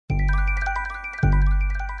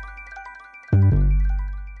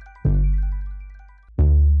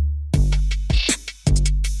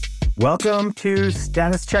Welcome to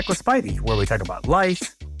Status Check with Spidey, where we talk about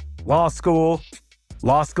life, law school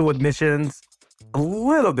admissions, a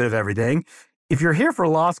little bit of everything. If you're here for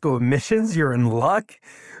law school admissions, you're in luck.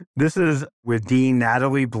 This is with Dean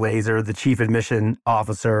Natalie Blazer, the Chief Admission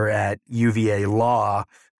Officer at UVA Law.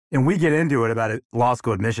 And we get into it about law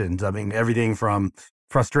school admissions. I mean, everything from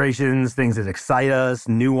frustrations, things that excite us,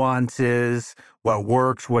 nuances, what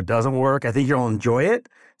works, what doesn't work. I think you'll enjoy it.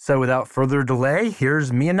 So without further delay,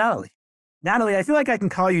 here's me and Natalie. Natalie, I feel like I can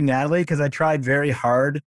call you Natalie because I tried very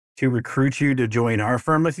hard to recruit you to join our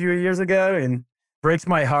firm a few years ago, and breaks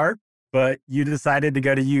my heart. But you decided to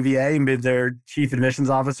go to UVA and be their Chief Admissions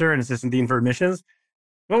Officer and Assistant Dean for Admissions.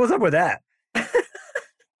 What was up with that?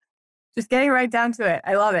 Just getting right down to it.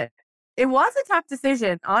 I love it. It was a tough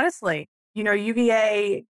decision, honestly. You know,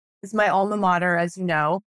 UVA is my alma mater, as you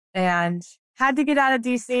know, and had to get out of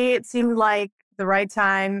DC. It seemed like the right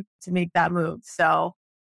time to make that move. So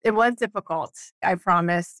it was difficult. I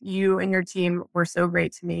promise. You and your team were so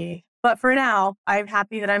great to me. But for now, I'm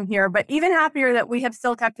happy that I'm here, but even happier that we have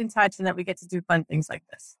still kept in touch and that we get to do fun things like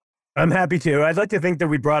this. I'm happy too. I'd like to think that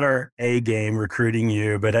we brought our A game recruiting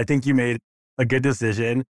you, but I think you made a good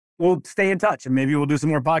decision. We'll stay in touch and maybe we'll do some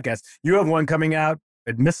more podcasts. You have one coming out,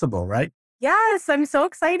 Admissible, right? Yes, I'm so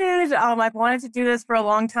excited. I've wanted to do this for a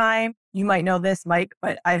long time. You might know this, Mike,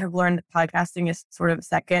 but I have learned that podcasting is sort of a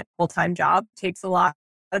second full-time job. It takes a lot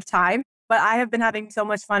of time, but I have been having so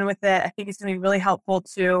much fun with it. I think it's going to be really helpful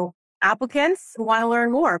to applicants who want to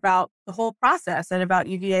learn more about the whole process and about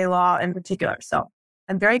UVA law in particular. So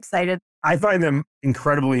I'm very excited. I find them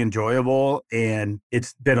incredibly enjoyable, and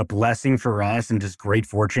it's been a blessing for us and just great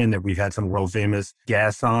fortune that we've had some world famous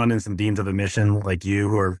guests on and some deans of admission like you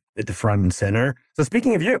who are at the front and center. So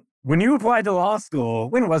speaking of you, when you applied to law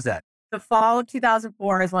school, when was that? The fall of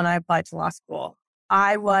 2004 is when I applied to law school.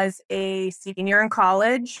 I was a senior in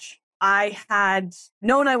college. I had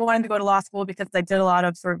known I wanted to go to law school because I did a lot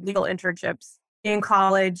of sort of legal internships in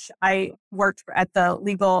college. I worked at the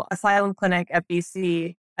legal asylum clinic at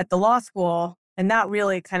BC at the law school, and that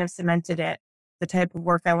really kind of cemented it, the type of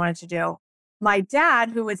work I wanted to do. My dad,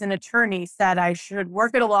 who was an attorney, said I should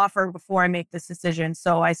work at a law firm before I make this decision.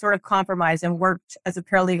 So I sort of compromised and worked as a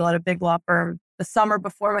paralegal at a big law firm the summer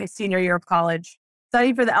before my senior year of college,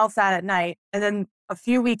 studied for the LSAT at night, and then a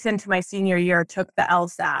few weeks into my senior year, took the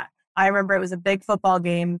LSAT. I remember it was a big football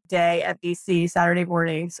game day at BC Saturday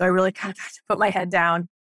morning. So I really kind of had to put my head down,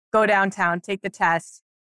 go downtown, take the test.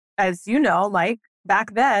 As you know, Mike,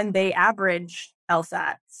 back then they averaged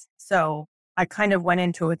LSATs. So I kind of went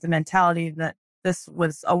into it with the mentality that this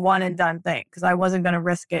was a one and done thing because I wasn't going to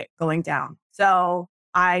risk it going down. So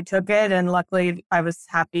I took it, and luckily I was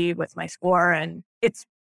happy with my score. And it's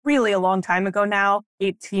really a long time ago now,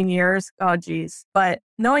 18 years. Oh, geez. But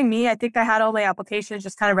knowing me, I think I had all my applications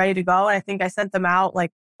just kind of ready to go. And I think I sent them out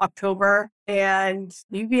like October, and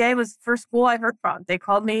UVA was the first school I heard from. They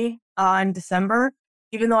called me in December.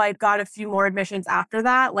 Even though I got a few more admissions after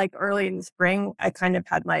that, like early in the spring, I kind of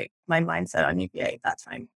had my mindset on UVA at that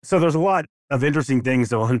time. So there's a lot of interesting things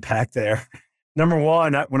to unpack there. Number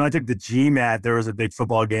one, when I took the GMAT, there was a big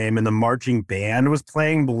football game and the marching band was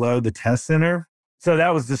playing below the test center. So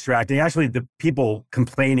that was distracting. Actually, the people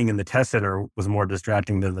complaining in the test center was more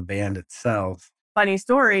distracting than the band itself. Funny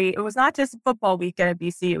story. It was not just a football weekend at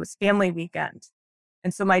BC. It was family weekend.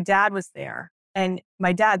 And so my dad was there. And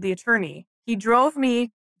my dad, the attorney, he drove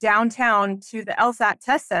me downtown to the LSAT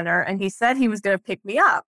test center, and he said he was going to pick me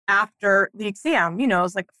up after the exam. You know, it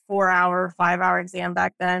was like a 4-hour, 5-hour exam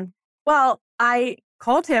back then. Well, I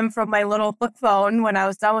called him from my little flip phone when I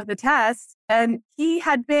was done with the test, and he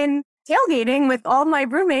had been tailgating with all my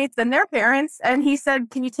roommates and their parents, and he said,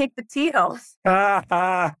 "Can you take the Tito's?"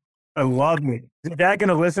 I love me. Is Dad going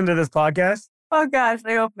to listen to this podcast? Oh, gosh,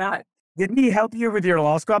 I hope not. Didn't he help you with your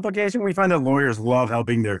law school application? We find that lawyers love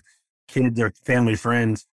helping their kids, their family,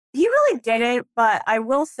 friends. He really didn't, but I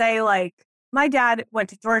will say, like, my dad went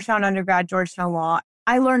to Georgetown undergrad, Georgetown law.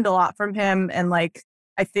 I learned a lot from him, and like,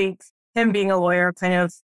 I think him being a lawyer kind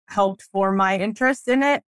of helped form my interest in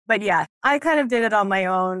it. But yeah, I kind of did it on my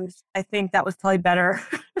own. I think that was probably better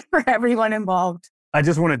for everyone involved. I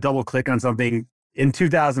just want to double click on something. In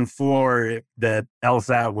 2004, the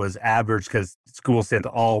LSAT was average because schools sent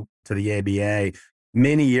all to the ABA.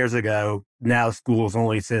 Many years ago, now schools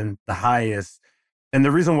only send the highest. And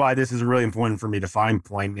the reason why this is really important for me to fine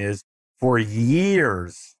point is for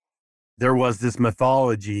years, there was this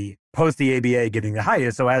mythology post the ABA getting the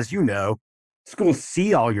highest. So as you know, schools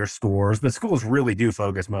see all your scores, but schools really do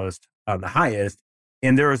focus most on the highest.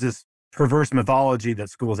 And there was this perverse mythology that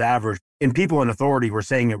schools average, and people in authority were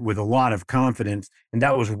saying it with a lot of confidence, and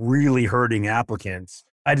that was really hurting applicants.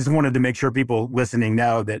 I just wanted to make sure people listening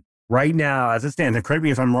know that right now, as it stands, and correct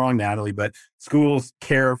me if I'm wrong, Natalie, but schools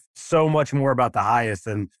care so much more about the highest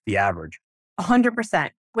than the average.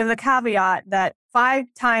 100%. With a caveat that 5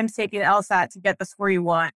 times taking the LSAT to get the score you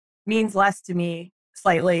want means less to me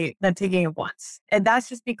slightly than taking it once. And that's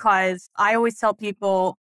just because I always tell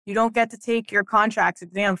people you don't get to take your contracts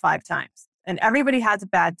exam 5 times. And everybody has a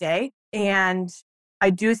bad day. And I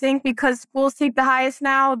do think because schools take the highest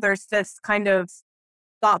now, there's this kind of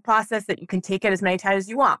thought process that you can take it as many times as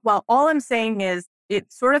you want. Well, all I'm saying is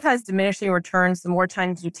it sort of has diminishing returns the more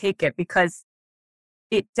times you take it because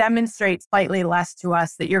it demonstrates slightly less to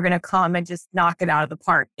us that you're going to come and just knock it out of the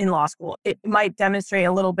park in law school. It might demonstrate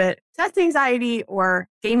a little bit test anxiety or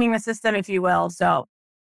gaming the system, if you will. So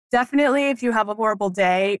definitely, if you have a horrible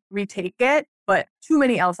day, retake it. But too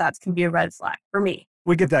many LSATs can be a red flag for me.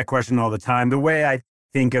 We get that question all the time. The way I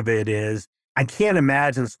think of it is, I can't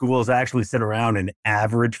imagine schools actually sit around and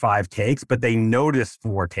average 5 takes, but they notice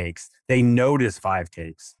 4 takes. They notice 5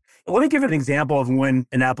 takes. Let me give an example of when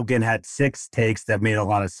an applicant had 6 takes that made a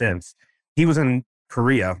lot of sense. He was in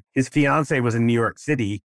Korea. His fiance was in New York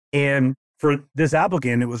City. And for this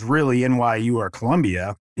applicant, it was really NYU or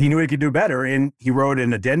Columbia. He knew he could do better. And he wrote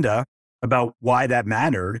an addenda about why that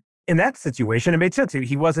mattered. In that situation, it made sense.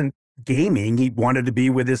 He wasn't gaming. He wanted to be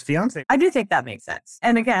with his fiance. I do think that makes sense.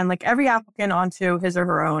 And again, like every applicant onto his or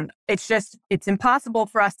her own, it's impossible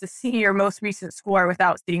for us to see your most recent score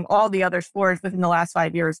without seeing all the other scores within the last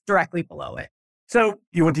 5 years directly below it. So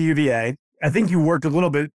you went to UVA. I think you worked a little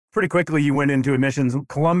bit pretty quickly. You went into admissions,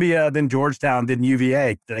 Columbia, then Georgetown, then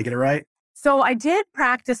UVA. Did I get it right? So I did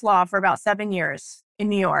practice law for about 7 years in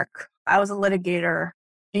New York. I was a litigator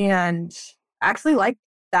and actually liked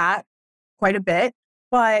that quite a bit.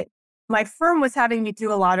 But my firm was having me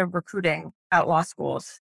do a lot of recruiting at law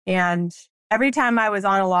schools. And every time I was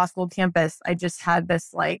on a law school campus, I just had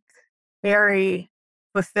this like very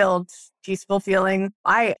fulfilled, peaceful feeling.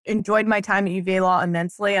 I enjoyed my time at UVA Law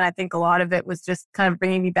immensely. And I think a lot of it was just kind of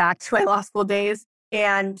bringing me back to my law school days.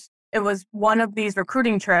 And it was one of these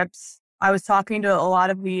recruiting trips. I was talking to a lot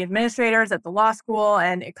of the administrators at the law school,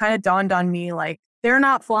 and it kind of dawned on me like, they're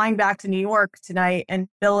not flying back to New York tonight and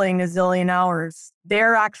billing a zillion hours.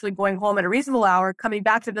 They're actually going home at a reasonable hour, coming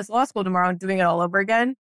back to this law school tomorrow and doing it all over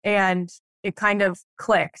again. And it kind of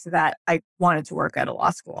clicked that I wanted to work at a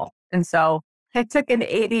law school. And so I took an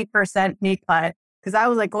 80% knee cut because I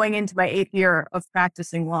was like going into my 8th year of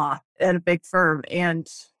practicing law at a big firm, and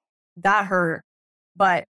that hurt.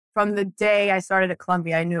 But from the day I started at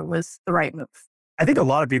Columbia, I knew it was the right move. I think a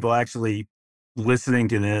lot of people actually listening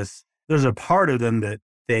to this, there's a part of them that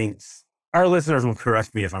thinks, our listeners will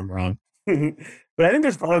correct me if I'm wrong, but I think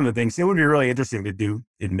there's part of them that thinks it would be really interesting to do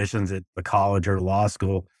admissions at the college or law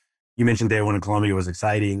school. You mentioned day one in Columbia was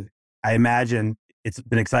exciting. I imagine it's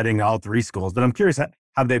been exciting in all 3 schools, but I'm curious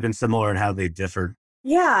how they've been similar and how they've differed.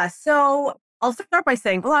 Yeah. So I'll start by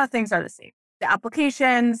saying a lot of things are the same. The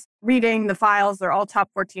applications, reading the files, they're all top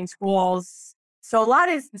 14 schools. So a lot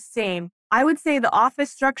is the same. I would say the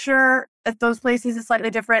office structure at those places is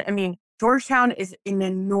slightly different. I mean, Georgetown is an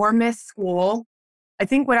enormous school. I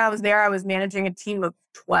think when I was there, I was managing a team of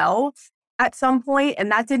 12 at some point,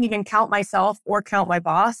 and that didn't even count myself or count my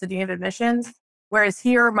boss, the dean of admissions. Whereas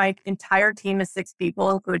here, my entire team is 6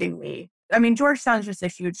 people, including me. I mean, Georgetown's just a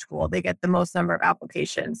huge school. They get the most number of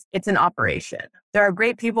applications. It's an operation. There are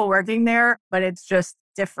great people working there, but it's just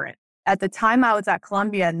different. At the time I was at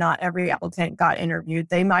Columbia, not every applicant got interviewed.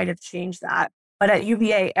 They might have changed that. But at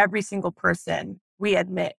UVA, every single person we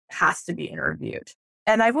admit has to be interviewed.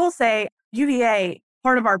 And I will say, UVA,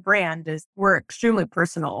 part of our brand is we're extremely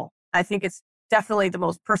personal. I think it's definitely the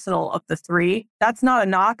most personal of the 3. That's not a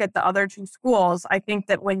knock at the other 2 schools. I think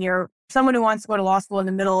that when you're someone who wants to go to law school in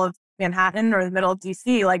the middle of Manhattan or the middle of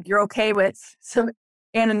DC, like you're okay with some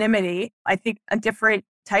anonymity. I think a different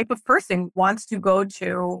type of person wants to go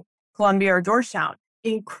to Columbia or Georgetown.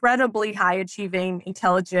 Incredibly high achieving,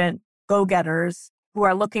 intelligent go-getters who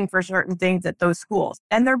are looking for certain things at those schools.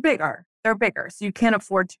 And they're bigger. So you can't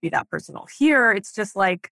afford to be that personal. Here, it's just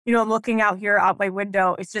like, I'm looking out my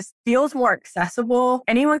window. It just feels more accessible.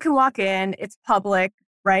 Anyone can walk in. It's public,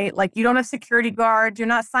 right? Like you don't have security guards. You're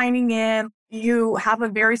not signing in. You have a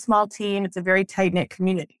very small team. It's a very tight-knit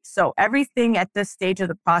community. So everything at this stage of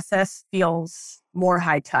the process feels more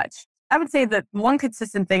high touch. I would say that one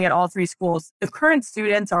consistent thing at all 3 schools, the current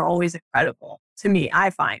students are always incredible to me, I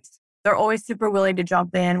find. They're always super willing to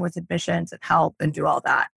jump in with admissions and help and do all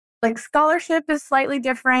that. Like scholarship is slightly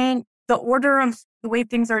different. The order of the way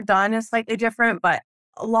things are done is slightly different, but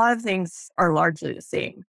a lot of things are largely the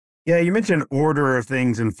same. Yeah, you mentioned order of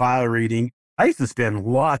things and file reading. I used to spend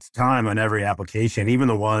lots of time on every application, even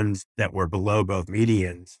the ones that were below both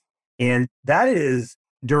medians. And that is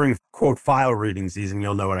during, quote, file reading season.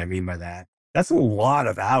 You'll know what I mean by that. That's a lot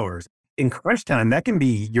of hours. In crunch time, that can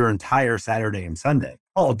be your entire Saturday and Sunday,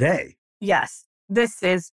 all day. Yes, this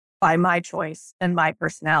is by my choice and my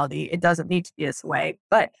personality. It doesn't need to be this way,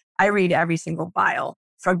 but I read every single file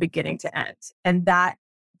from beginning to end. And that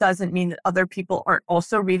doesn't mean that other people aren't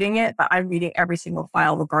also reading it, but I'm reading every single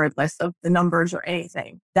file regardless of the numbers or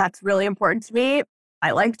anything. That's really important to me. I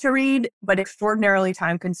like to read, but extraordinarily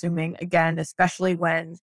time consuming, again, especially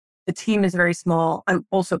when the team is very small. I'm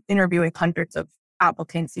also interviewing hundreds of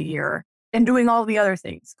applicants a year and doing all the other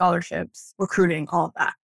things, scholarships, recruiting, all of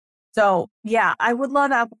that. So yeah, I would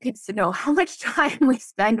love applicants to know how much time we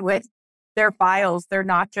spend with their files. They're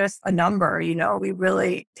not just a number, we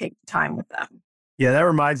really take time with them. Yeah, that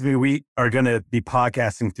reminds me, we are going to be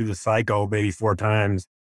podcasting through the cycle maybe 4 times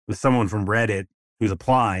with someone from Reddit who's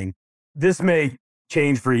applying. This may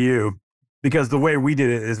change for you because the way we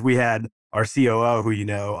did it is we had our COO, who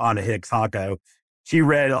Anna Hicks-Hocko. She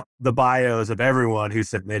read the bios of everyone who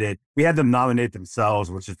submitted. We had them nominate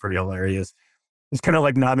themselves, which is pretty hilarious. It's kind of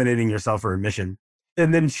like nominating yourself for admission.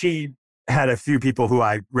 And then she had a few people who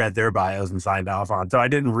I read their bios and signed off on. So I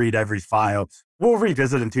didn't read every file. We'll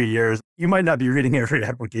revisit in 2 years. You might not be reading every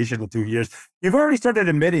application in 2 years. You've already started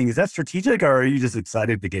admitting. Is that strategic or are you just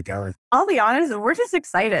excited to get going? I'll be honest, we're just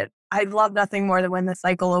excited. I love nothing more than when the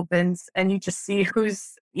cycle opens and you just see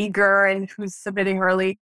who's eager and who's submitting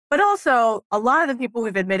early. But also, a lot of the people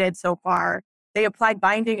we've admitted so far, they applied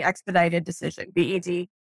binding expedited decision, BED,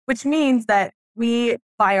 which means that we,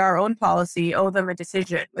 by our own policy, owe them a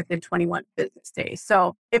decision within 21 business days.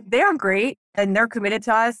 So if they're great and they're committed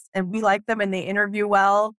to us and we like them and they interview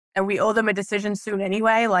well and we owe them a decision soon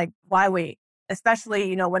anyway, like why wait?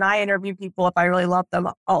 Especially, when I interview people, if I really love them,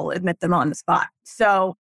 I'll admit them on the spot.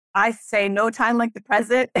 So I say no time like the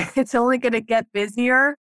present. It's only going to get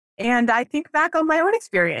busier. And I think back on my own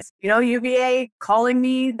experience, UVA calling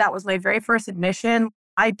me, that was my very first admission.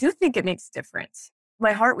 I do think it makes a difference.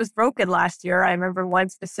 My heart was broken last year. I remember one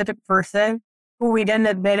specific person who we didn't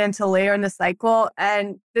admit until later in the cycle.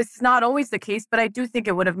 And this is not always the case, but I do think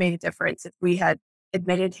it would have made a difference if we had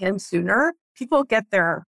admitted him sooner. People get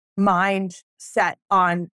their mind set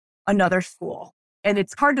on another school. And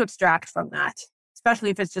it's hard to extract from that, especially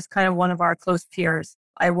if it's just kind of one of our close peers.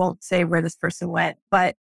 I won't say where this person went,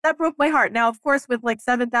 but that broke my heart. Now, of course, with like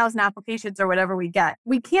 7,000 applications or whatever we get,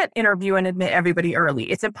 we can't interview and admit everybody early.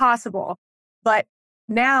 It's impossible. But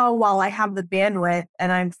now, while I have the bandwidth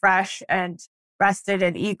and I'm fresh and rested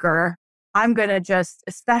and eager, I'm going to just,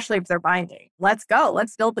 especially if they're binding, let's go.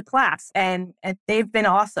 Let's build the class. And they've been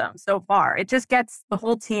awesome so far. It just gets the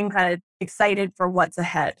whole team kind of excited for what's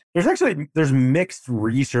ahead. There's mixed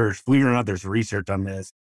research. Believe it or not, there's research on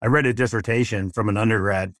this. I read a dissertation from an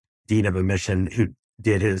undergrad dean of admission who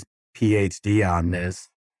did his PhD on this.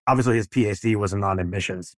 Obviously, his PhD wasn't on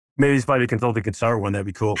admissions. Maybe his private consultant could start one. That'd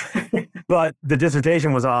be cool. But the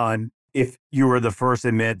dissertation was on if you were the first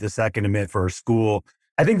admit, the second admit for a school.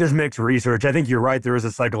 I think there's mixed research. I think you're right. There is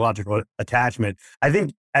a psychological attachment. I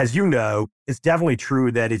think, as you know, it's definitely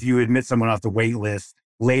true that if you admit someone off the wait list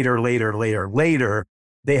later,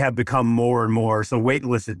 they have become more and more. So wait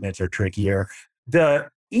list admits are trickier. The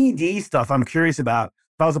ED stuff I'm curious about.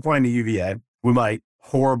 If I was applying to UVA with my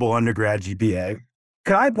horrible undergrad GPA,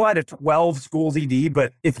 could I apply to 12 schools ED?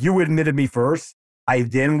 But if you admitted me first, I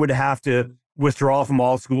then would have to withdraw from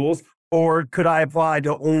all schools? Or could I apply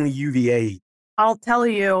to only UVA? I'll tell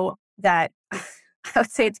you that I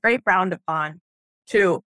would say it's very frowned upon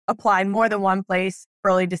to apply more than one place,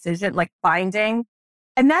 early decision, like binding.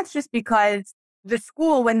 And that's just because the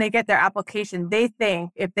school, when they get their application, they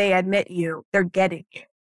think if they admit you, they're getting you.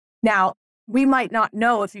 Now, we might not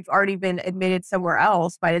know if you've already been admitted somewhere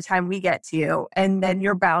else by the time we get to you, and then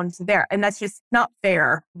you're bound to there. And that's just not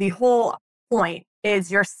fair. The whole point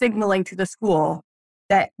is you're signaling to the school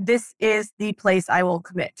that this is the place I will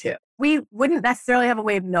commit to. We wouldn't necessarily have a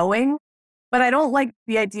way of knowing, but I don't like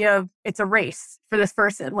the idea of it's a race for this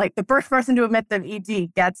person. Like the first person to admit them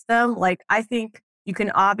ED gets them. Like I think you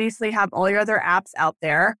can obviously have all your other apps out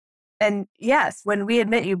there. And yes, when we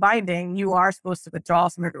admit you binding, you are supposed to withdraw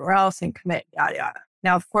from everywhere else and commit, yada, yada.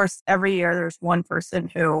 Now, of course, every year there's one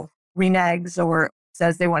person who reneges or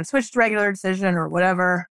says they want to switch to regular decision or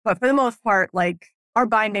whatever. But for the most part, like our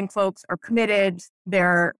binding folks are committed.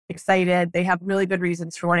 They're excited. They have really good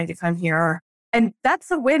reasons for wanting to come here. And that's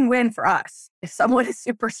a win-win for us. If someone is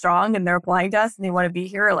super strong and they're applying to us and they want to be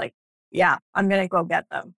here, like, yeah, I'm going to go get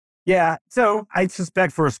them. Yeah. So I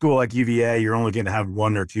suspect for a school like UVA, you're only going to have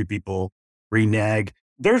one or two people renege.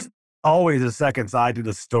 There's always a second side to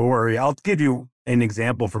the story. I'll give you an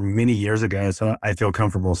example from many years ago, so I feel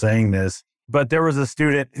comfortable saying this. But there was a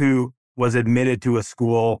student who was admitted to a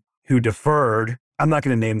school who deferred. I'm not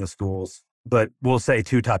going to name the schools, but we'll say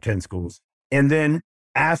 2 top 10 schools. And then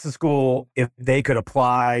asked the school if they could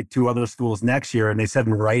apply to other schools next year. And they said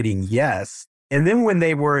in writing, yes. And then when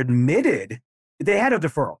they were admitted, they had a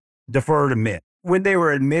deferred admit. When they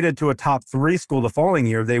were admitted to a top 3 school the following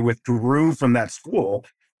year, they withdrew from that school.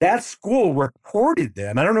 That school reported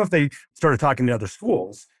them. I don't know if they started talking to other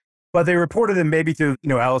schools, but they reported them maybe through,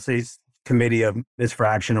 LSA's committee of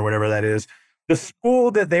misfraction or whatever that is. The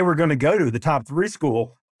school that they were going to go to, the top 3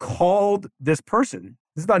 school, called this person.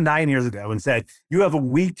 This is about 9 years ago and said, you have a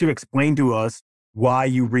week to explain to us why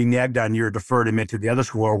you reneged on your deferred admit to the other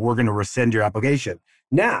school, or we're going to rescind your application.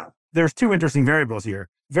 Now, there's 2 interesting variables here.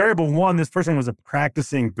 Variable 1, this person was a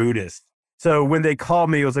practicing Buddhist. So when they called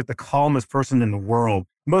me, it was like the calmest person in the world.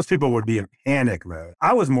 Most people would be in panic mode.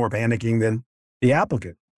 I was more panicking than the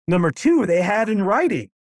applicant. Number 2, they had in writing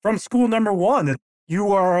from school number 1 that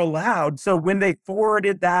you are allowed. So when they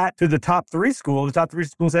forwarded that to the top 3 school, the top 3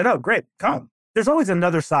 schools said, oh, great, come. There's always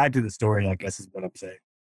another side to the story, I guess is what I'm saying.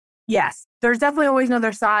 Yes, there's definitely always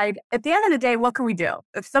another side. At the end of the day, what can we do?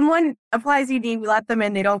 If someone applies ED, we let them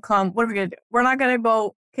in, they don't come, what are we going to do? We're not going to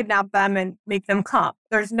go kidnap them and make them come.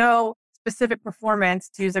 There's no specific performance,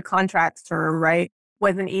 to use a contract term, right,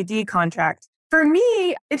 with an ED contract. For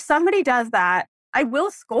me, if somebody does that, I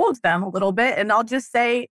will scold them a little bit and I'll just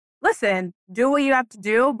say, listen, do what you have to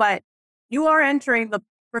do, but you are entering the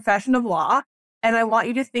profession of law. And I want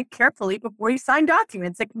you to think carefully before you sign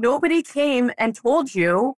documents. Like, nobody came and told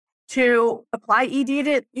you to apply ED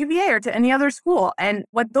to UVA or to any other school. And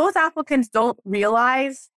what those applicants don't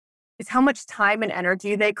realize is how much time and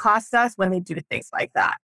energy they cost us when they do things like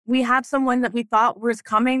that. We have someone that we thought was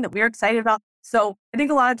coming that we were excited about. So I think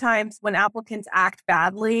a lot of times when applicants act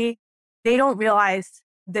badly, they don't realize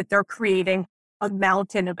that they're creating a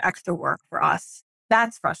mountain of extra work for us.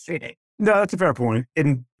 That's frustrating. No, that's a fair point.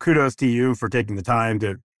 And kudos to you for taking the time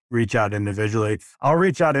to reach out individually. I'll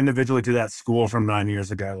reach out individually to that school from 9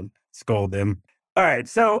 years ago and scold them. All right.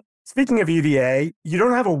 So speaking of UVA, you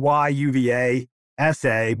don't have a why UVA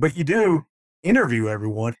essay, but you do interview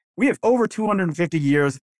everyone. We have over 250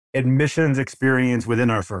 years admissions experience within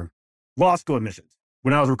our firm, law school admissions.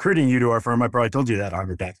 When I was recruiting you to our firm, I probably told you that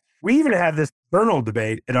 100 times. We even have this journal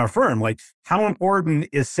debate in our firm, like how important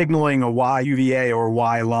is signaling a why UVA or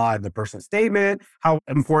why law in the personal statement? How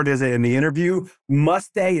important is it in the interview?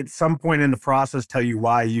 Must they at some point in the process tell you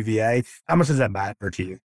why UVA? How much does that matter to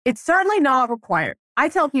you? It's certainly not required. I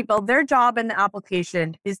tell people their job in the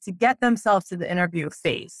application is to get themselves to the interview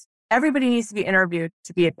phase. Everybody needs to be interviewed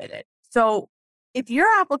to be admitted. So if your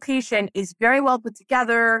application is very well put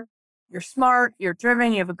together, you're smart, you're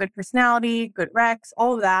driven, you have a good personality, good recs,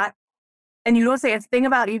 all of that, and you don't say a thing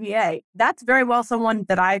about UVA, that's very well someone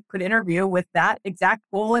that I could interview with that exact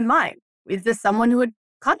goal in mind. Is this someone who would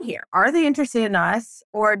come here? Are they interested in us,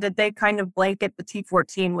 or did they kind of blanket the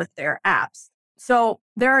T14 with their apps? So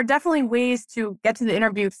there are definitely ways to get to the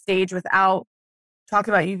interview stage without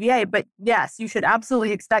talking about UVA. But yes, you should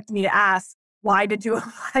absolutely expect me to ask, why did you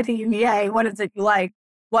apply to UVA? What is it you like?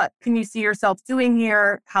 What can you see yourself doing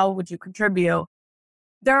here? How would you contribute?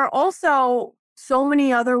 There are also so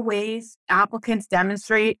many other ways applicants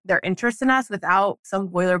demonstrate their interest in us without some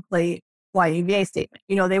boilerplate UVA statement.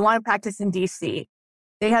 They want to practice in DC.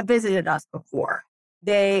 They have visited us before.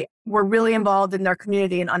 They were really involved in their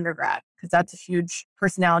community in undergrad, because that's a huge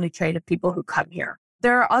personality trait of people who come here.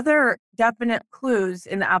 There are other definite clues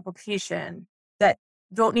in the application that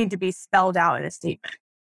don't need to be spelled out in a statement.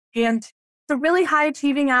 And the really high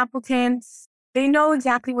achieving applicants, they know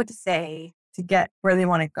exactly what to say to get where they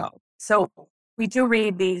want to go. So we do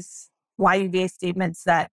read these UVA statements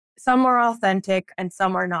that some are authentic and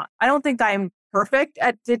some are not. I don't think I'm perfect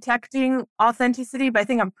at detecting authenticity, but I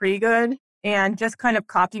think I'm pretty good. And just kind of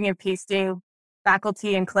copying and pasting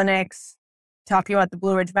faculty and clinics talking about the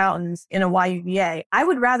Blue Ridge Mountains in a UVA, I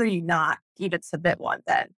would rather you not even submit one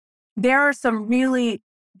then. There are some really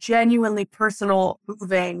genuinely personal,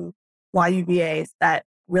 moving UVAs that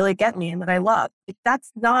really get me and that I love. If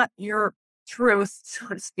that's not your truth, so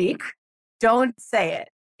to speak, don't say it.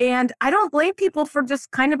 And I don't blame people for just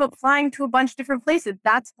kind of applying to a bunch of different places.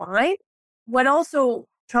 That's fine. What also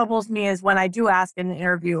troubles me is when I do ask in an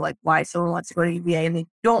interview, like why someone wants to go to UVA, and they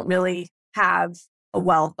don't really have a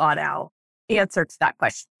well thought out answer to that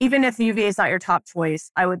question. Even if UVA is not your top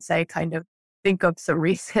choice, I would say kind of think of some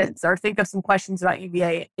reasons or think of some questions about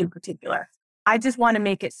UVA in particular. I just want to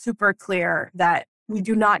make it super clear that we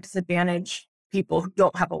do not disadvantage people who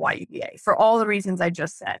don't have a UVA for all the reasons I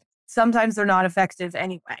just said. sometimes they're not effective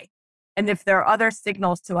anyway. And if there are other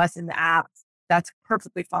signals to us in the app, that's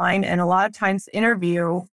perfectly fine. And a lot of times the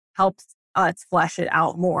interview helps us flesh it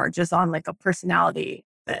out more just on like a personality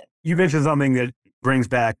fit. You mentioned something that brings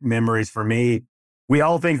back memories for me. We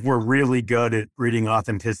all think we're really good at reading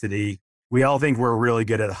authenticity. We all think we're really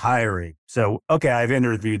good at hiring. So, okay, I've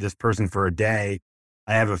interviewed this person for a day.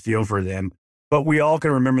 I have a feel for them. But we all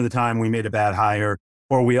can remember the time we made a bad hire,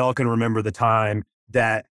 or we all can remember the time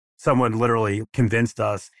that someone literally convinced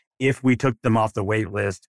us if we took them off the wait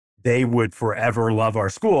list, they would forever love our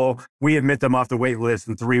school. We admit them off the wait list,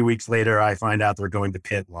 and 3 weeks later, I find out they're going to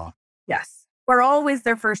Pitt Law. Yes. We're always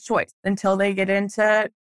their first choice until they get into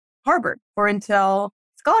Harvard or until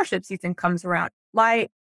scholarship season comes around. My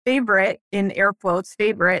favorite, in air quotes,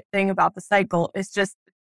 favorite thing about the cycle is just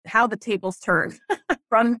how the tables turn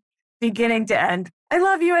from beginning to end. I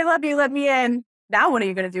love you, let me in. Now what are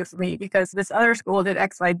you going to do for me? Because this other school did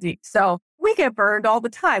X, Y, Z. So we get burned all the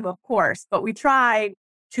time, of course, but we try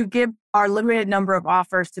to give our limited number of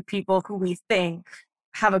offers to people who we think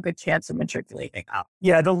have a good chance of matriculating out.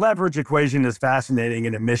 Yeah, the leverage equation is fascinating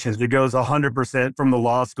in admissions. It goes 100% from the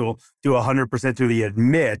law school to 100% to the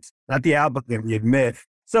admit, not the applicant, the admit.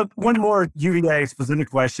 So one more UVA specific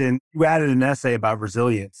question. You added an essay about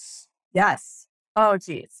resilience. Yes. Oh,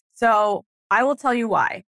 geez. So I will tell you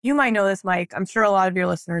why. You might know this, Mike. I'm sure a lot of your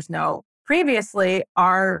listeners know. Previously,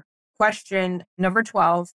 our question number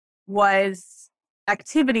 12 was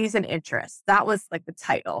activities and interests. That was like the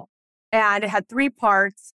title. And it had 3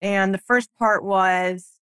 parts. And the first part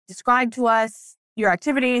was describe to us your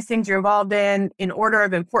activities, things you're involved in order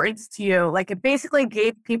of importance to you. Like it basically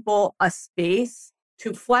gave people a space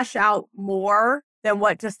to flesh out more than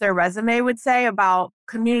what just their resume would say about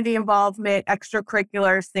community involvement,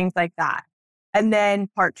 extracurriculars, things like that. And then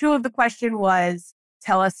part 2 of the question was,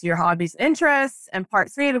 tell us your hobbies and interests. And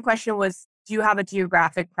part 3 of the question was, do you have a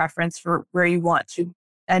geographic preference for where you want to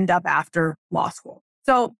end up after law school?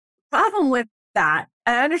 So problem with that,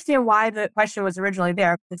 and I understand why the question was originally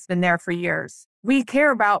there. It's been there for years. We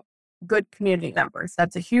care about good community members.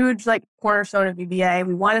 That's a huge cornerstone of UVA.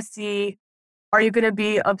 We want to see, are you going to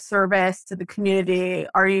be of service to the community?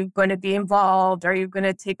 Are you going to be involved? Are you going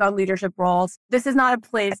to take on leadership roles? This is not a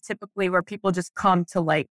place typically where people just come to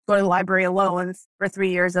go to the library alone for 3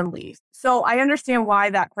 years and leave. So I understand why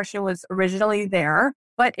that question was originally there,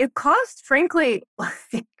 but it caused, frankly,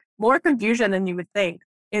 more confusion than you would think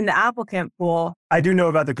in the applicant pool. I do know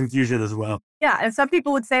about the confusion as well. Yeah. And some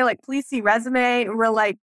people would say, please see resume. And we're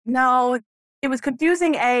like, no, it was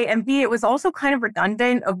confusing, A, and B, it was also kind of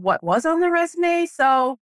redundant of what was on the resume.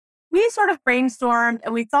 So we sort of brainstormed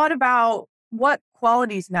and we thought about what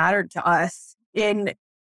qualities mattered to us in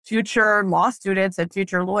future law students and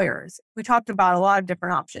future lawyers. We talked about a lot of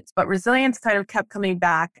different options, but resilience kind of kept coming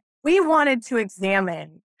back. We wanted to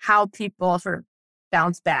examine how people sort of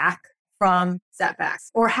bounce back from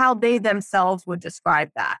setbacks or how they themselves would describe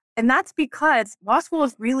that. And that's because law school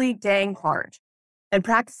is really dang hard and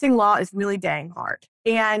practicing law is really dang hard.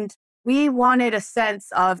 And we wanted a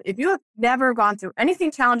sense of, if you have never gone through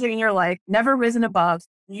anything challenging in your life, never risen above,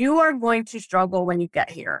 you are going to struggle when you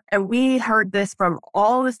get here. And we heard this from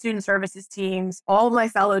all the student services teams, all of my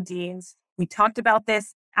fellow deans. We talked about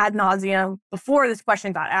this ad nauseum before this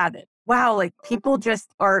question got added. Wow, people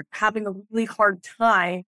just are having a really hard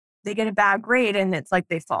time. They get a bad grade and it's like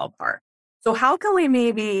they fall apart. So how can we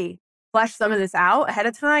maybe flesh some of this out ahead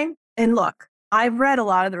of time? And look, I've read a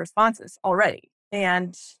lot of the responses already,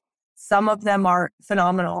 and some of them are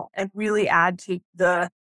phenomenal and really add to the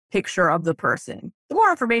picture of the person. The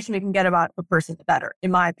more information we can get about a person, the better,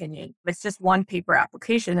 in my opinion. It's just one paper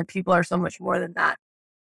application and people are so much more than that.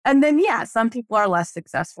 And then, some people are less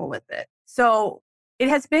successful with it. So it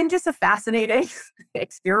has been just a fascinating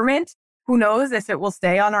experiment. Who knows if it will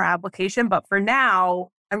stay on our application? But for now,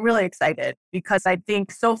 I'm really excited because I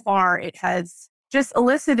think so far it has just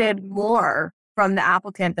elicited more from the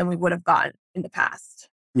applicant than we would have gotten in the past.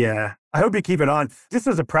 Yeah, I hope you keep it on. Just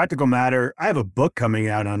as a practical matter, I have a book coming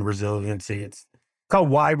out on resiliency. It's called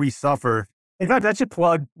Why We Suffer. In fact, I should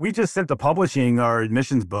plug, we just sent to publishing our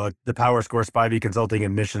admissions book, the PowerScore Spivey Consulting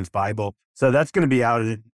Admissions Bible. So that's going to be out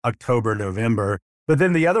in October, November. But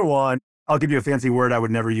then the other one, I'll give you a fancy word I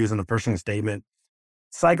would never use in a personal statement,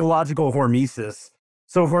 psychological hormesis.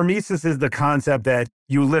 So hormesis is the concept that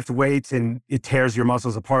you lift weights and it tears your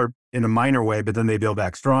muscles apart in a minor way, but then they build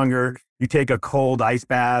back stronger. You take a cold ice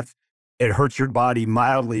bath, it hurts your body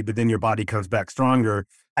mildly, but then your body comes back stronger.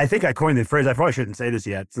 I think I coined the phrase, I probably shouldn't say this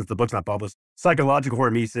yet since the book's not published, psychological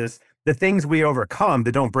hormesis. The things we overcome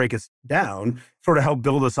that don't break us down sort of help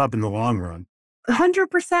build us up in the long run.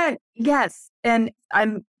 100%. Yes. And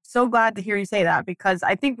I'm so glad to hear you say that because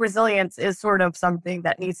I think resilience is sort of something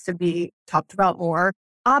that needs to be talked about more.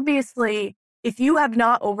 Obviously, if you have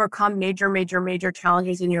not overcome major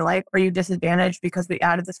challenges in your life, are you disadvantaged because we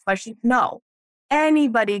added this question? No.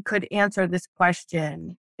 Anybody could answer this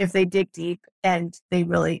question if they dig deep and they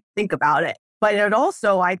really think about it. But it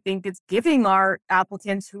also, I think, it's giving our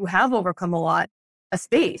applicants who have overcome a lot a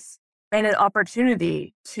space and an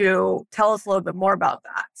opportunity to tell us a little bit more about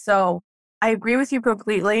that. So I agree with you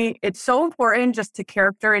completely. It's so important just to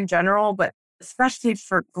character in general, but especially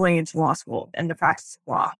for going into law school and the practice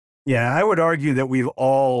of law. Yeah, I would argue that we've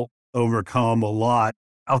all overcome a lot.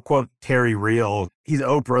 I'll quote Terry Real. He's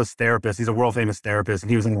Oprah's therapist. He's a world famous therapist, and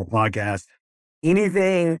he was on the podcast.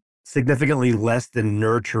 Anything significantly less than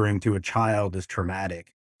nurturing to a child is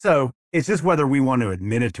traumatic. So it's just whether we want to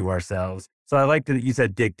admit it to ourselves. So I like that you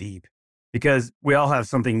said dig deep because we all have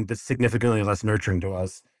something that's significantly less nurturing to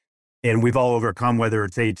us. And we've all overcome, whether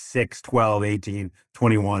it's age 6, 12, 18,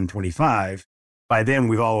 21, 25. By then,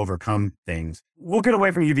 we've all overcome things. We'll get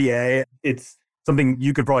away from UVA. It's something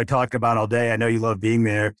you could probably talk about all day. I know you love being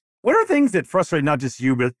there. What are things that frustrate not just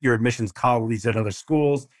you, but your admissions colleagues at other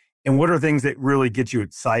schools? And what are things that really get you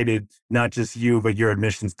excited, not just you, but your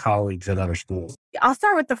admissions colleagues at other schools? I'll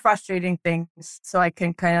start with the frustrating things so I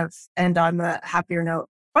can kind of end on the happier note.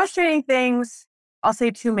 Frustrating things, I'll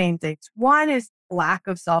say two main things. One is lack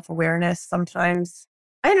of self-awareness. Sometimes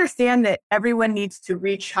I understand that everyone needs to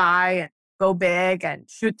reach high and go big and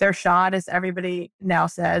shoot their shot, as everybody now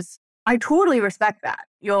says. I totally respect that.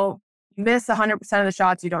 You'll miss 100% of the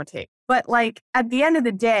shots you don't take. But like at the end of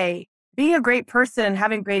the day, being a great person and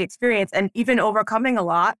having great experience and even overcoming a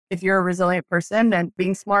lot, if you're a resilient person and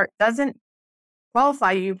being smart, doesn't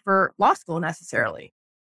qualify you for law school necessarily.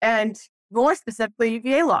 And more specifically,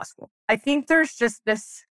 UVA law school. I think there's just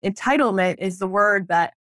this entitlement is the word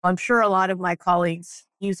that I'm sure a lot of my colleagues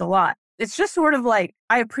use a lot. It's just sort of like,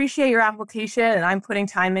 I appreciate your application and I'm putting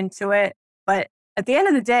time into it. But at the end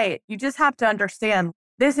of the day, you just have to understand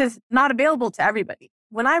this is not available to everybody.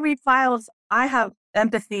 When I read files, I have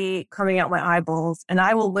empathy coming out my eyeballs and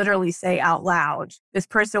I will literally say out loud, this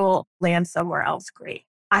person will land somewhere else great.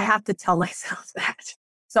 I have to tell myself that.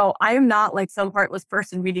 So I am not like some heartless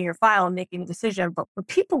person reading your file and making a decision, but when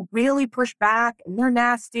people really push back and they're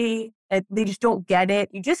nasty and they just don't get it,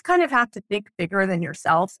 you just kind of have to think bigger than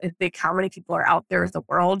yourself and think how many people are out there in the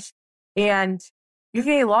world. And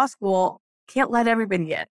UVA law school can't let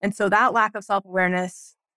everybody in. And so that lack of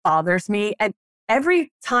self-awareness bothers me. And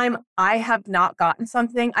every time I have not gotten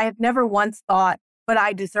something, I have never once thought, but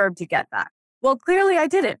I deserve to get that. Well, clearly I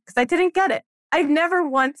didn't because I didn't get it. I've never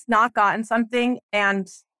once not gotten something and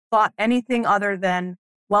thought anything other than,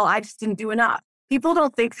 well, I just didn't do enough. People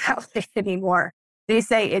don't think that way anymore. They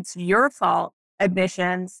say it's your fault,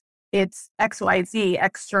 admissions, it's XYZ,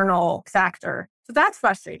 external factor. So that's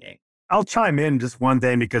frustrating. I'll chime in just one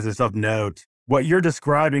thing because it's of note. What you're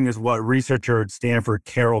describing is what researcher at Stanford,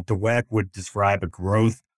 Carol Dweck, would describe a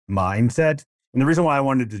growth mindset. And the reason why I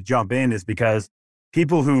wanted to jump in is because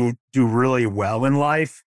people who do really well in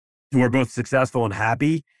life, who are both successful and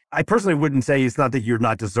happy, I personally wouldn't say it's not that you're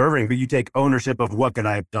not deserving, but you take ownership of what can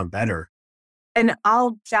I have done better. And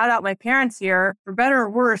I'll shout out my parents here, for better or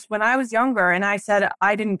worse. When I was younger and I said,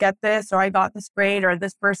 I didn't get this, or I got this grade, or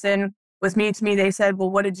this person was mean to me, they said, well,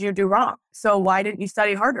 what did you do wrong? So why didn't you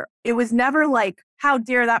study harder? It was never like, how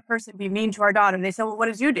dare that person be mean to our daughter? And they said, well, what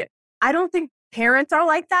did you do? I don't think parents are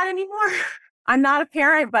like that anymore. I'm not a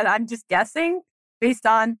parent, but I'm just guessing based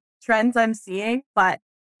on trends I'm seeing. But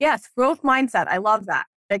yes, growth mindset. I love that.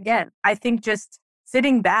 Again, I think just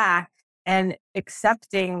sitting back and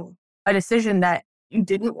accepting a decision that you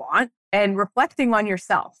didn't want and reflecting on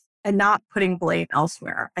yourself and not putting blame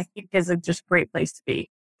elsewhere, I think is a just great place to be.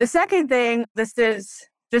 The second thing, this is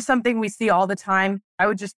just something we see all the time. I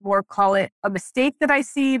would just more call it a mistake that I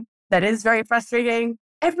see that is very frustrating.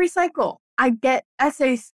 Every cycle, I get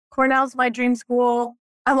essays. Cornell's my dream school.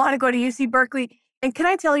 I want to go to UC Berkeley. And can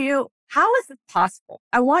I tell you, how is this possible?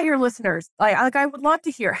 I want your listeners, I would love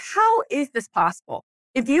to hear, how is this possible?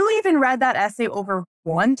 If you even read that essay over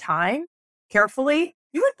one time carefully,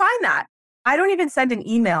 you would find that. I don't even send an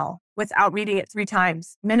email without reading it 3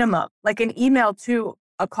 times minimum, like an email to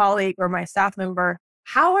a colleague or my staff member.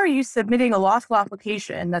 How are you submitting a law school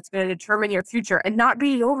application that's going to determine your future and not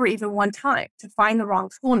read it over even one time to find the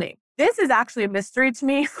wrong school name? This is actually a mystery to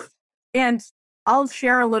me. And I'll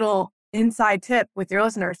share a little inside tip with your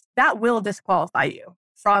listeners. That will disqualify you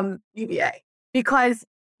from UVA because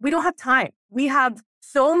we don't have time. We have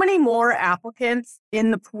so many more applicants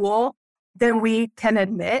in the pool than we can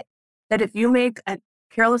admit that if you make a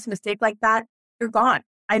careless mistake like that, you're gone.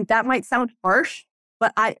 And that might sound harsh,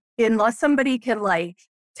 But unless somebody can like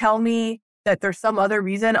tell me that there's some other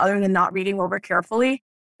reason other than not reading over carefully,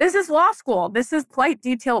 this is law school. This is quite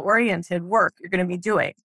detail-oriented work you're going to be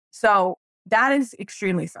doing. So that is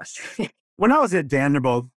extremely frustrating. When I was at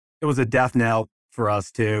Vanderbilt, it was a death knell for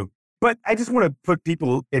us too. But I just want to put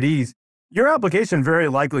people at ease. Your application very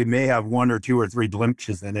likely may have 1 or 2 or 3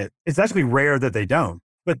 blemishes in it. It's actually rare that they don't.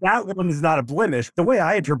 But that one is not a blemish. The way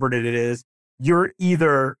I interpreted it is you're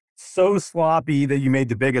either so sloppy that you made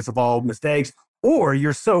the biggest of all mistakes, or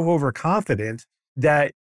you're so overconfident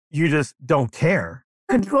that you just don't care.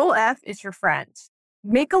 Control F is your friend.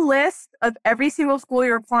 Make a list of every single school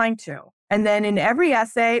you're applying to. And then in every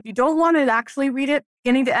essay, if you don't want to actually read it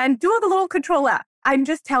beginning to end, do the little Control F. I'm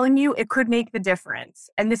just telling you, it could make the difference.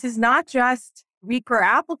 And this is not just weaker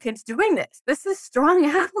applicants doing this. This is strong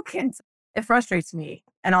applicants. It frustrates me.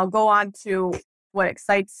 And I'll go on to what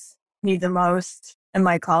excites me the most and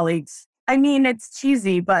my colleagues. I mean, it's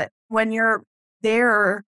cheesy, but when you're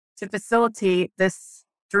there to facilitate this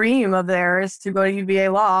dream of theirs to go to UVA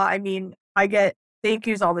law, I mean, I get thank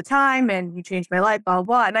yous all the time and you changed my life, blah, blah,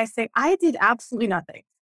 blah. And I say, I did absolutely nothing.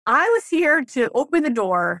 I was here to open the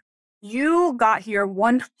door. You got here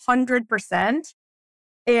 100%.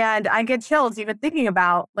 And I get chills even thinking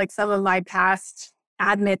about like some of my past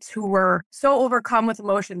admits who were so overcome with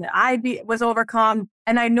emotion that was overcome.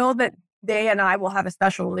 And I know that they and I will have a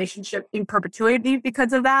special relationship in perpetuity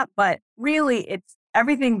because of that. But really, it's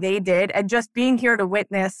everything they did and just being here to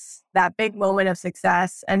witness that big moment of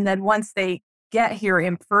success. And then once they get here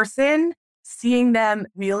in person, seeing them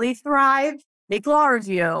really thrive, make law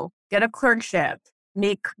review, get a clerkship,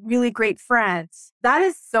 make really great friends. That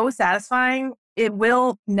is so satisfying. It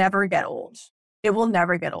will never get old. It will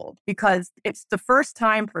never get old because it's the first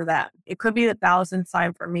time for them. It could be the 1,000th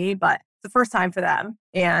time for me, but it's the first time for them.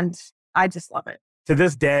 And I just love it. To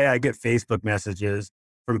this day, I get Facebook messages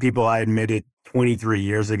from people I admitted 23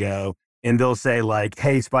 years ago. And they'll say like,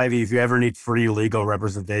 hey, Spivey, if you ever need free legal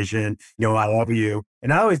representation, I love you.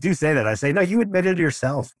 And I always do say that. I say, no, you admitted it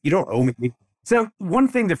yourself. You don't owe me. So one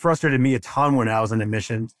thing that frustrated me a ton when I was in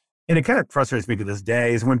admissions, and it kind of frustrates me to this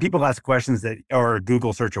day, is when people ask questions that are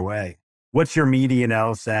Google search away. What's your median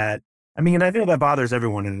LSAT? I mean, I feel that bothers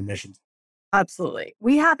everyone in admissions. Absolutely.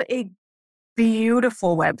 We have a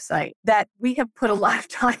beautiful website that we have put a lot of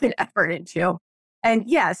time and effort into. And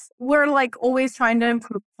yes, we're like always trying to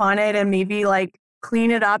improve on it and maybe like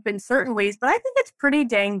clean it up in certain ways, but I think it's pretty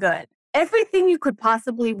dang good. Everything you could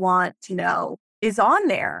possibly want to know is on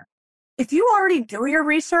there. If you already do your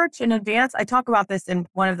research in advance, I talk about this in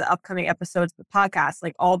one of the upcoming episodes of the podcast,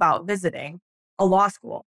 like all about visiting a law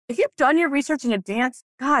school. If you've done your research in advance,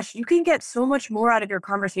 gosh, you can get so much more out of your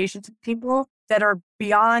conversations with people that are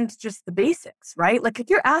beyond just the basics, right? Like if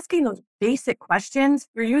you're asking those basic questions,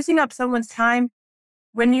 you're using up someone's time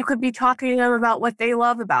when you could be talking to them about what they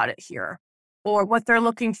love about it here or what they're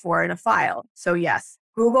looking for in a file. So yes,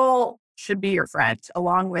 Google should be your friend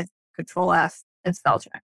along with Control F and spell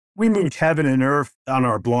check. We moved heaven and earth on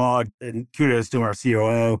our blog, and kudos to our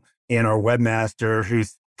COO and our webmaster,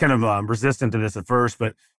 who's kind of resistant to this at first,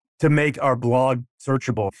 but to make our blog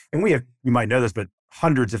searchable. And we have, you might know this, but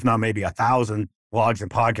hundreds, if not maybe 1,000 blogs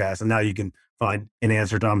and podcasts. And now you can find an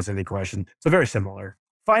answer to almost any question. So very similar.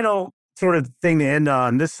 Final sort of thing to end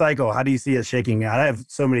on this cycle. How do you see it shaking out? I have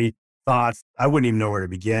so many thoughts. I wouldn't even know where to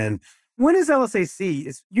begin. When is LSAC?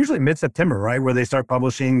 It's usually mid-September, right? Where they start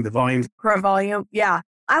publishing the volumes. Current volume. Yeah.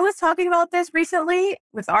 I was talking about this recently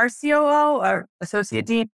with our COO, our associate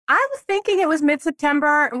dean. I was thinking it was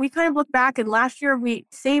mid-September, and we kind of looked back, and last year we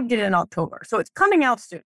saved it in October. So it's coming out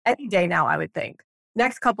soon. Any day now, I would think.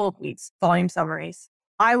 Next couple of weeks, volume summaries.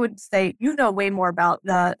 I would say you know way more about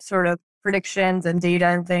the sort of predictions and data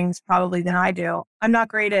and things probably than I do. I'm not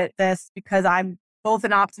great at this because I'm both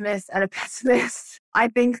an optimist and a pessimist. I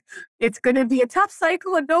think it's going to be a tough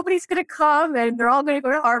cycle and nobody's going to come and they're all going to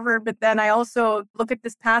go to Harvard. But then I also look at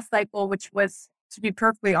this past cycle, which was, to be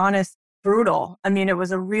perfectly honest, brutal. I mean, it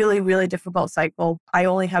was a really, really difficult cycle. I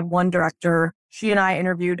only had one director. She and I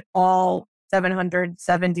interviewed all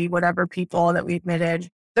 770 whatever people that we admitted.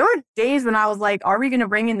 There were days when I was like, are we going to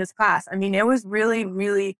bring in this class? I mean, it was really,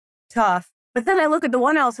 really tough. But then I look at the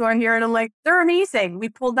 1Ls who are here and I'm like, they're amazing. We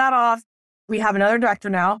pulled that off. We have another director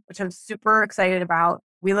now, which I'm super excited about.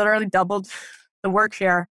 We literally doubled the work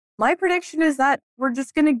share. My prediction is that we're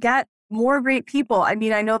just going to get more great people. I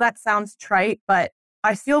mean, I know that sounds trite, but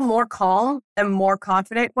I feel more calm and more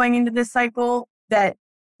confident going into this cycle that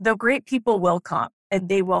the great people will come. and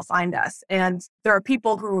they will find us. And there are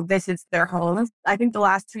people who visits their homes. I think the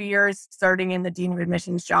last 2 years, starting in the dean of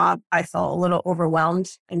admissions job, I felt a little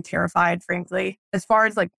overwhelmed and terrified, frankly. As far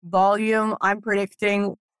as like volume, I'm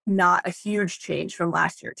predicting not a huge change from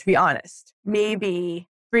last year, to be honest. Maybe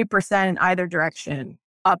 3% in either direction,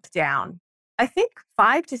 up, down. I think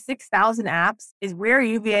 5,000 to 6,000 apps is where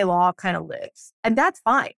UVA law kind of lives. And that's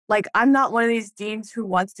fine. Like, I'm not one of these deans who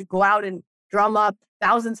wants to go out and drum up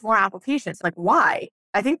thousands more applications. Like, why?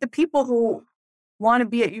 I think the people who want to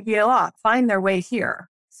be at UVA law find their way here.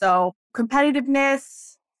 So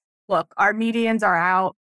competitiveness, look, our medians are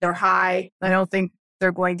out. They're high. I don't think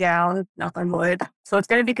they're going down, knock on wood. So it's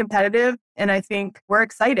going to be competitive. And I think we're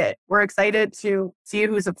excited. We're excited to see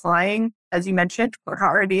who's applying. As you mentioned, we're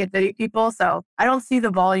already admitting people. So I don't see the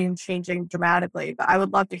volume changing dramatically, but I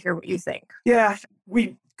would love to hear what you think. Yeah,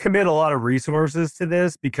 we commit a lot of resources to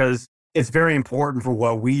this because it's very important for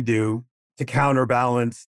what we do to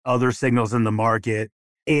counterbalance other signals in the market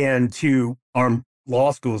and to our law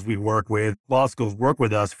schools we work with. Law schools work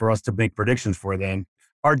with us for us to make predictions for them.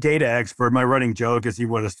 Our data expert, my running joke is he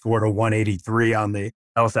would have scored a 183 on the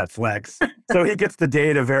LSAT Flex. So he gets the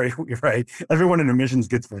data very right. Everyone in admissions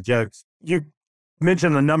gets the jokes. You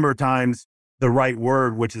mentioned a number of times the right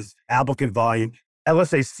word, which is applicant volume.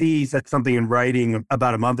 LSAC said something in writing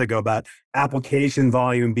about a month ago about application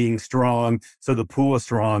volume being strong, so the pool is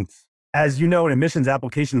strong. As you know, in admissions,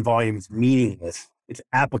 application volume is meaningless. It's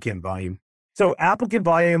applicant volume. So applicant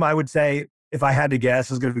volume, I would say, if I had to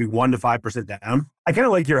guess, is going to be 1% to 5% down. I kind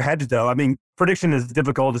of like your hedge, though. I mean, prediction is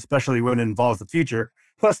difficult, especially when it involves the future.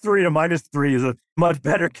 +3 to -3 is a much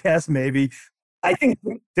better guess, maybe. I think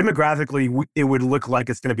demographically, it would look like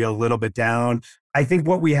it's going to be a little bit down. I think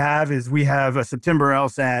what we have is we have a September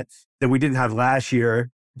LSAT that we didn't have last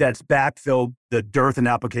year that's backfilled the dearth in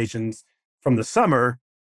applications from the summer.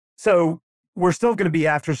 So we're still going to be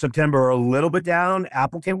after September a little bit down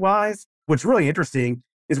applicant-wise. What's really interesting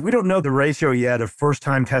is we don't know the ratio yet of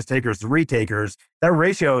first-time test takers to retakers. That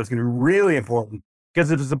ratio is going to be really important because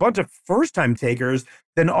if there's a bunch of first-time takers,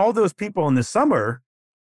 then all those people in the summer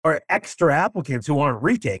are extra applicants who aren't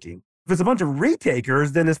retaking. If it's a bunch of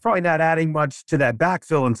retakers, then it's probably not adding much to that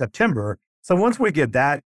backfill in September. So once we get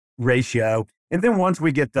that ratio, and then once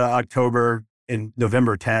we get the October and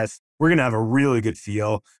November tests, we're going to have a really good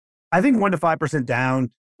feel. I think 1% to 5% down.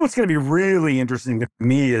 What's going to be really interesting to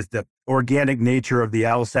me is the organic nature of the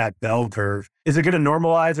LSAT bell curve. Is it going to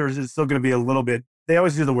normalize or is it still going to be a little bit, they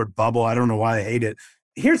always use the word bubble. I don't know why they hate it.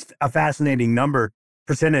 Here's a fascinating number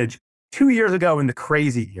percentage. 2 years ago in the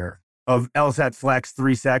crazy year of LSAT Flex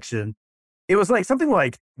 3 section, it was like something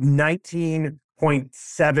like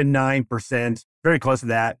 19.79%, very close to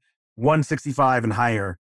that, 165 and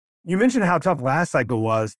higher. You mentioned how tough last cycle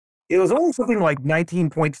was. It was only something like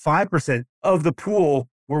 19.5% of the pool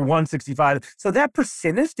were 165. So that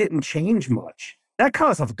percentage didn't change much. That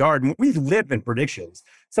caught us off guard. We live in predictions.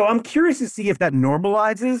 So I'm curious to see if that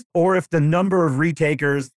normalizes or if the number of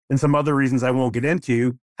retakers and some other reasons I won't get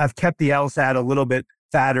into have kept the LSAT a little bit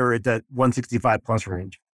fatter at that 165 plus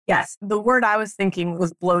range. Yes, the word I was thinking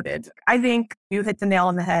was bloated. I think you hit the nail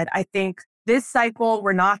on the head. I think this cycle,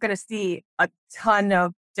 we're not going to see a ton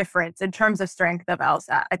of difference in terms of strength of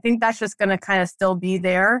LSAT. I think that's just going to kind of still be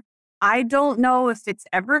there. I don't know if it's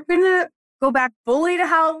ever going to go back fully to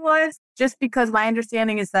how it was, just because my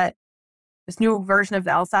understanding is that this new version of the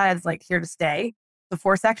LSAT is like here to stay, the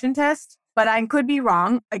 4-section test. But I could be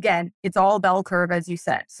wrong. Again, it's all bell curve, as you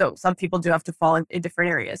said. So some people do have to fall in different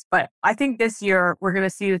areas. But I think this year we're going to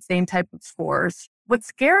see the same type of scores. What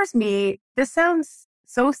scares me, this sounds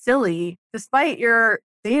so silly, despite your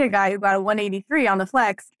data guy who got a 183 on the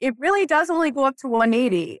flex, it really does only go up to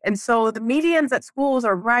 180. And so the medians at schools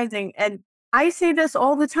are rising. And I say this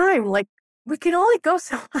all the time, like we can only go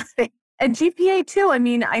so high. And GPA too. I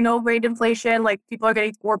mean, I know rate inflation, like people are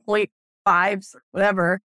getting 4.5s,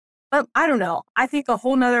 whatever. But I don't know. I think a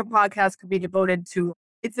whole nother podcast could be devoted to,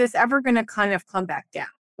 is this ever going to kind of come back down?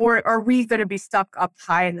 Or are we going to be stuck up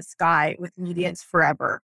high in the sky with medians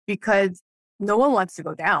forever? Because no one wants to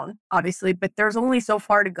go down, obviously, but there's only so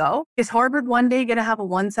far to go. Is Harvard one day going to have a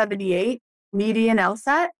 178 median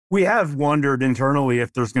LSAT? We have wondered internally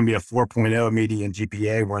if there's going to be a 4.0 median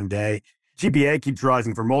GPA one day. GPA keeps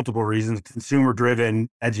rising for multiple reasons, consumer-driven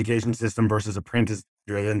education system versus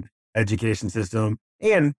apprentice-driven education system,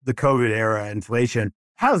 and the COVID era inflation.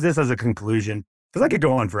 How's this as a conclusion? Because I could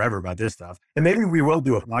go on forever about this stuff, and maybe we will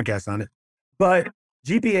do a podcast on it. But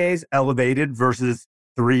GPA's elevated versus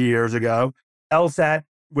 3 years ago. LSAT,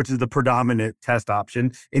 which is the predominant test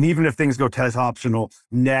option, and even if things go test optional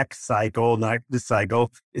next cycle, not this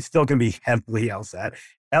cycle, it's still going to be heavily LSAT.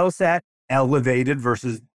 LSAT elevated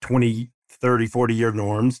versus 20, 30, 40-year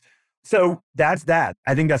norms. So that's that.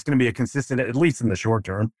 I think that's going to be a consistent, at least in the short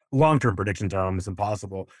term. Long-term prediction, Tom, is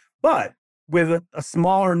impossible. But with a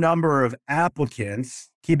smaller number of applicants,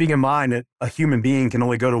 keeping in mind that a human being can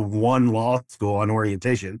only go to one law school on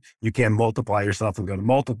orientation, you can't multiply yourself and go to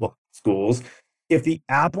multiple schools. If the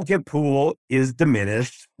applicant pool is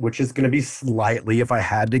diminished, which is going to be slightly, if I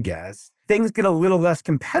had to guess, things get a little less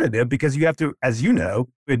competitive because you have to, as you know,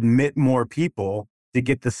 admit more people to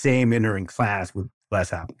get the same entering class with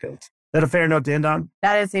less applicants. Is that a fair note to end on?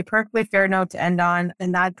 That is a perfectly fair note to end on.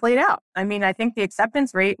 And that played out. I mean, I think the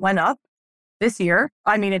acceptance rate went up this year.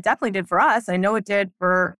 I mean, it definitely did for us. I know it did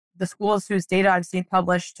for the schools whose data I've seen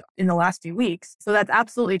published in the last few weeks. So that's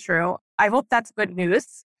absolutely true. I hope that's good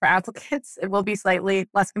news for applicants. It will be slightly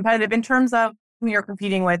less competitive in terms of who you're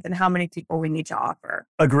competing with and how many people we need to offer.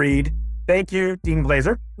 Agreed. Thank you, Dean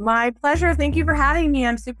Glazer. My pleasure. Thank you for having me.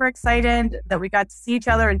 I'm super excited that we got to see each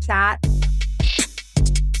other and chat.